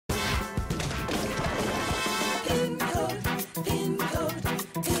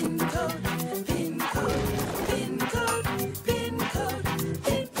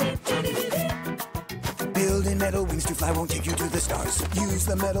Metal wings to fly won't take you to the stars. Use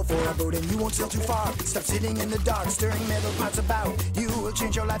the metal for a boat and you won't sail too far. Stop sitting in the dark, stirring metal pots about. You will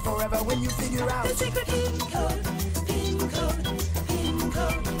change your life forever when you figure out the secret PinCode, PinCode,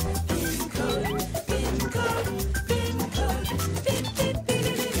 PinCode, PinCode, PinCode, PinCode,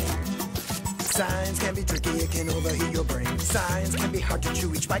 PinCode. Science can be tricky, it can overheat your brain. Science can be hard to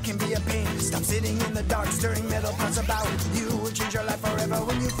chew, each bite can be a pain. Stop sitting in the dark, stirring metal pots about. You will change your life forever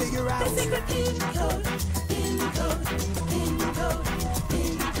when you figure out the secret PinCode, PinCode, PinCode,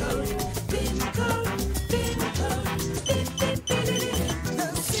 PinCode, PinCode, PinCode, the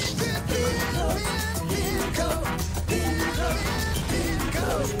secret PinCode, PinCode, PinCode, PinCode,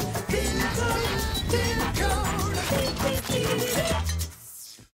 PinCode, PinCode.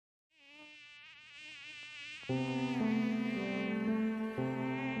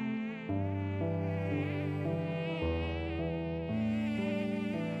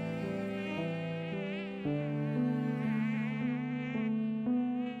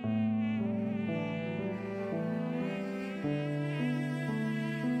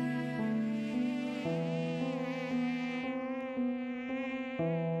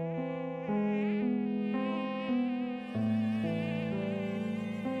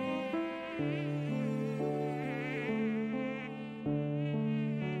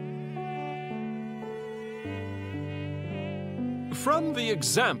 From the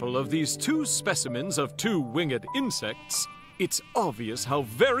example of these two specimens of two winged insects, it's obvious how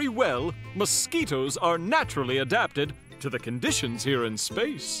very well mosquitoes are naturally adapted to the conditions here in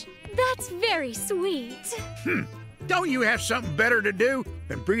space. That's very sweet. Don't you have something better to do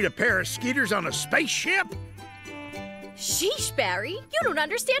than breed a pair of skeeters on a spaceship? Sheesh, Barry, you don't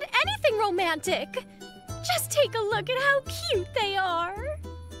understand anything romantic. Just take a look at how cute they are.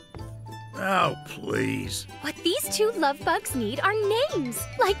 Oh, please. What these two love bugs need are names,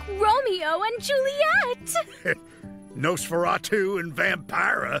 like Romeo and Juliet. Nosferatu and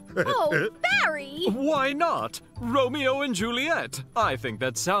Vampira. Oh, Barry! Why not? Romeo and Juliet. I think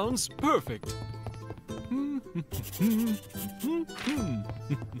that sounds perfect.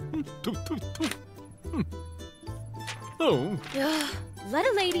 Oh. Let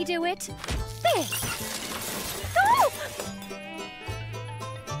a lady do it. There. Oh!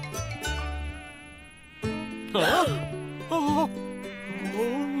 Huh? Oh.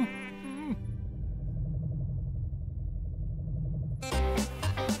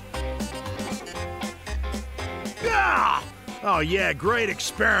 Ah! Oh, yeah, great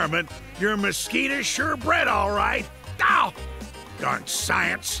experiment. Your mosquitoes sure bred all right. Ow! Darn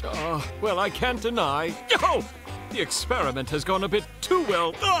science. Well, I can't deny. Oh! The experiment has gone a bit too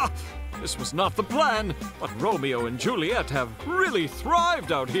well. This was not the plan, but Romeo and Juliet have really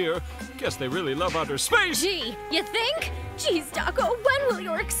thrived out here. Guess they really love outer space. Gee, you think? Geez, Dokko, when will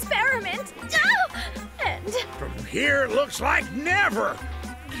your experiment end? From here, it looks like never.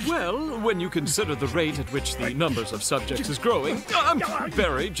 Well, when you consider the rate at which the numbers of subjects is growing,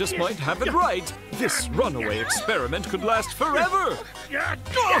 Barry just might have it right. This runaway experiment could last forever.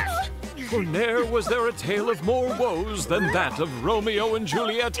 For ne'er was there a tale of more woes than that of Romeo and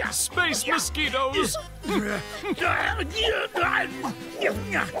Juliet, space mosquitoes. I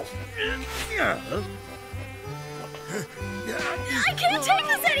can't take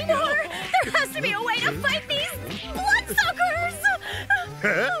this anymore! There has to be a way to fight these bloodsuckers!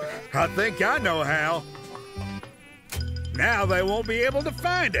 I think I know how. Now they won't be able to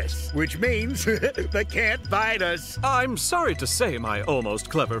find us, which means they can't bite us. I'm sorry to say, my almost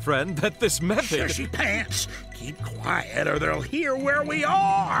clever friend, that this method... Shushy pants! Keep quiet or they'll hear where we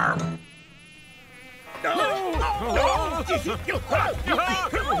are!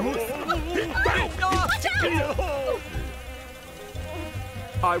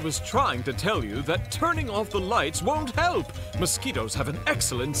 I was trying to tell you that turning off the lights won't help. Mosquitoes have an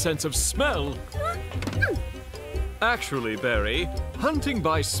excellent sense of smell. Actually, Barry, hunting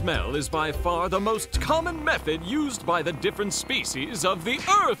by smell is by far the most common method used by the different species of the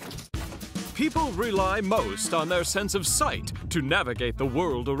Earth. People rely most on their sense of sight to navigate the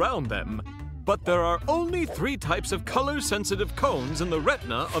world around them. But there are only 3 types of color-sensitive cones in the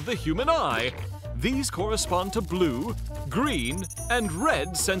retina of the human eye. These correspond to blue, green, and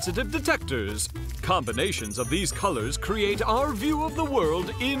red sensitive detectors. Combinations of these colors create our view of the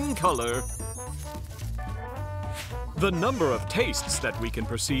world in color. The number of tastes that we can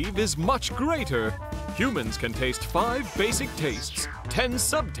perceive is much greater. Humans can taste 5 basic tastes, 10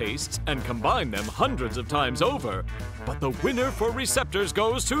 subtastes, and combine them hundreds of times over. But the winner for receptors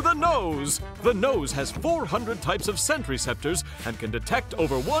goes to the nose. The nose has 400 types of scent receptors and can detect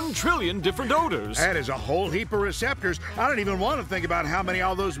over 1 trillion different odors. That is a whole heap of receptors. I don't even want to think about how many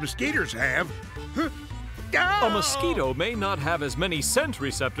all those mosquitoes have. A mosquito may not have as many scent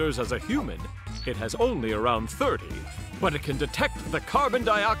receptors as a human. It has only around 30, but it can detect the carbon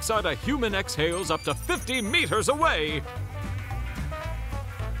dioxide a human exhales up to 50 meters away.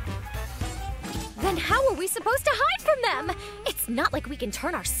 Then how are we supposed to hide from them? It's not like we can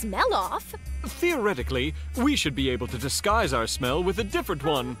turn our smell off. Theoretically, we should be able to disguise our smell with a different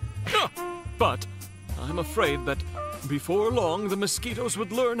one. But I'm afraid that before long, the mosquitoes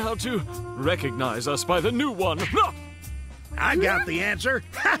would learn how to recognize us by the new one. I got the answer.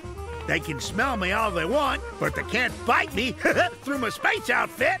 They can smell me all they want, but they can't bite me through my space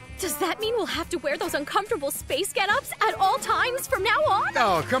outfit. Does that mean we'll have to wear those uncomfortable space get-ups at all times from now on?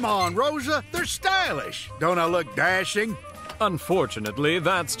 Oh, come on, Rosa. They're stylish. Don't I look dashing? Unfortunately,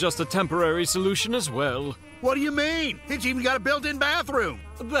 that's just a temporary solution as well. What do you mean? It's even got a built-in bathroom.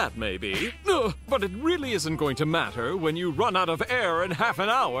 That may be. But it really isn't going to matter when you run out of air in half an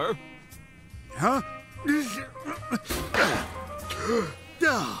hour. Huh?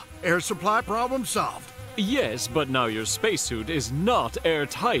 Air supply problem solved. Yes, but now your spacesuit is not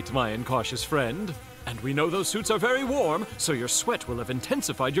airtight, my incautious friend. And we know those suits are very warm, so your sweat will have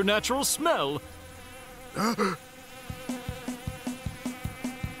intensified your natural smell.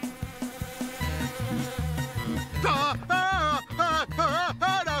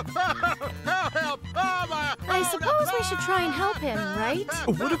 I suppose we should try and help him, right?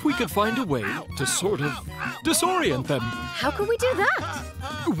 What if we could find a way to sort of disorient them? How could we do that?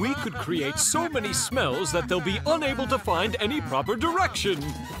 We could create so many smells that they'll be unable to find any proper direction.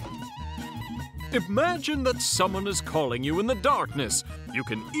 Imagine that someone is calling you in the darkness. You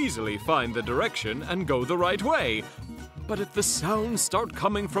can easily find the direction and go the right way. But if the sounds start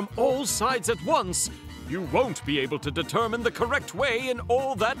coming from all sides at once, you won't be able to determine the correct way in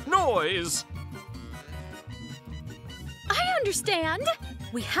all that noise. I understand.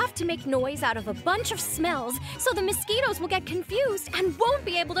 We have to make noise out of a bunch of smells so the mosquitoes will get confused and won't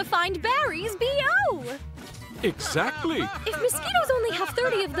be able to find Barry's B.O. Exactly. If mosquitoes only have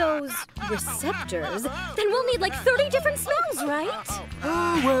 30 of those receptors, then we'll need like 30 different smells, right?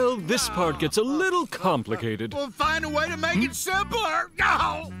 Well, this part gets a little complicated. We'll find a way to make it simpler.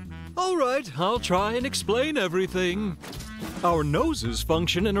 No! All right, I'll try and explain everything. Our noses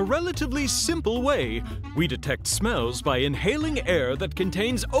function in a relatively simple way. We detect smells by inhaling air that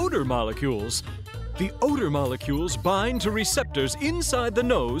contains odor molecules. The odor molecules bind to receptors inside the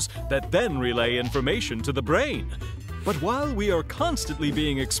nose that then relay information to the brain. But while we are constantly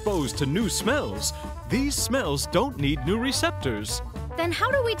being exposed to new smells, these smells don't need new receptors. Then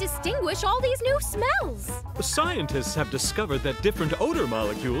how do we distinguish all these new smells? Scientists have discovered that different odor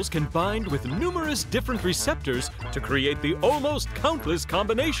molecules can bind with numerous different receptors to create the almost countless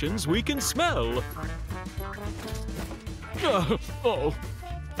combinations we can smell.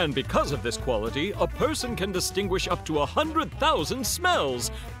 And because of this quality, a person can distinguish up to 100,000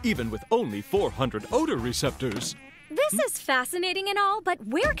 smells, even with only 400 odor receptors. This is fascinating and all, but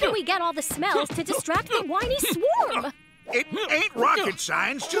where can we get all the smells to distract the whiny swarm? It ain't rocket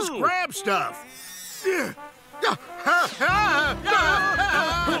science, just grab stuff.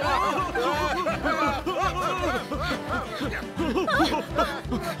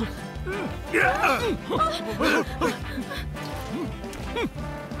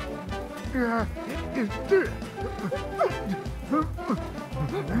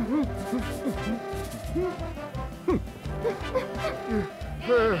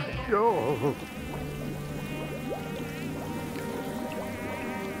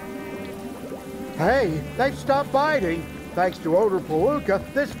 Hey, they've stopped biting. Thanks to Odor Palooka,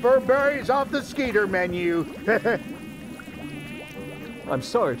 this furberry is off the skeeter menu. I'm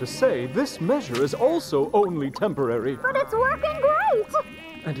sorry to say, this measure is also only temporary. But it's working great!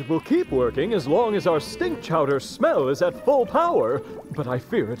 And it will keep working as long as our stink chowder smell is at full power. But I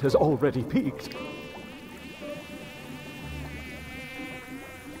fear it has already peaked.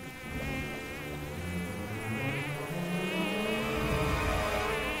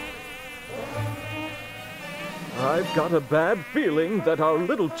 I've got a bad feeling that our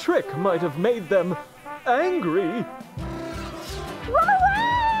little trick might have made them angry. Run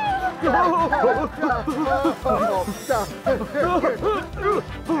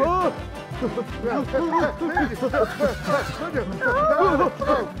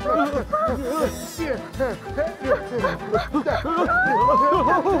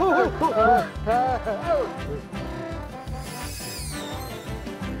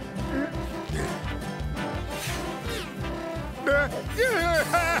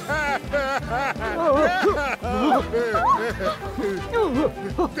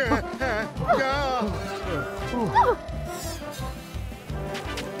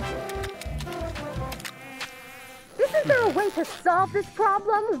Isn't there a way to solve this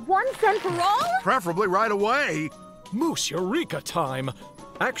problem once and for all? Preferably right away. Moose Eureka time!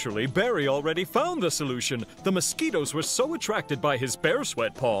 Actually, Barry already found the solution. The mosquitoes were so attracted by his bear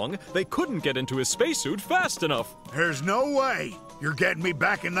sweat pong, they couldn't get into his spacesuit fast enough. There's no way you're getting me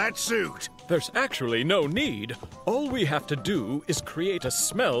back in that suit. There's actually no need. All we have to do is create a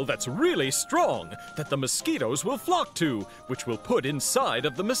smell that's really strong that the mosquitoes will flock to, which we'll put inside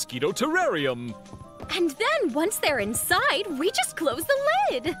of the mosquito terrarium. And then once they're inside, we just close the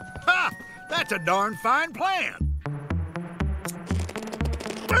lid. Ha! That's a darn fine plan.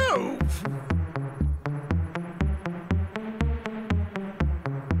 Move!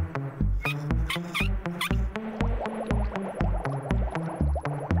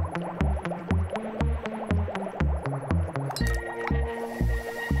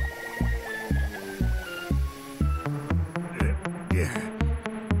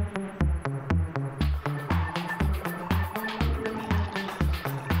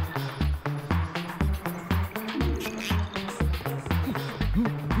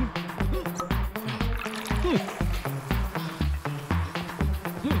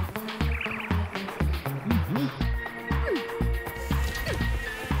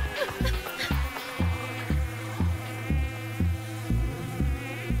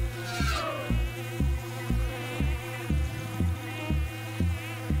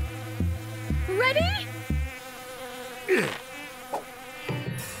 Ready?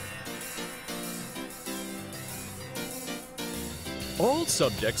 All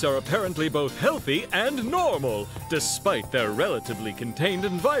subjects are apparently both healthy and normal, despite their relatively contained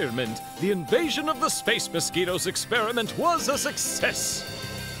environment. The invasion of the space mosquitoes experiment was a success.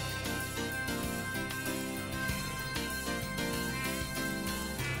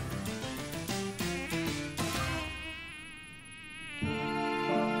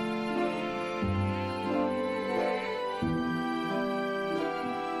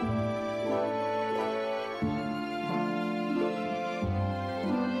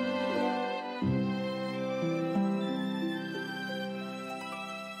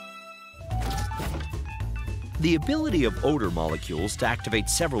 The ability of odor molecules to activate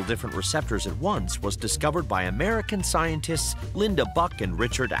several different receptors at once was discovered by American scientists Linda Buck and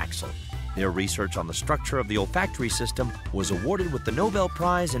Richard Axel. Their research on the structure of the olfactory system was awarded with the Nobel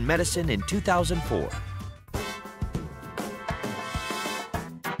Prize in Medicine in 2004.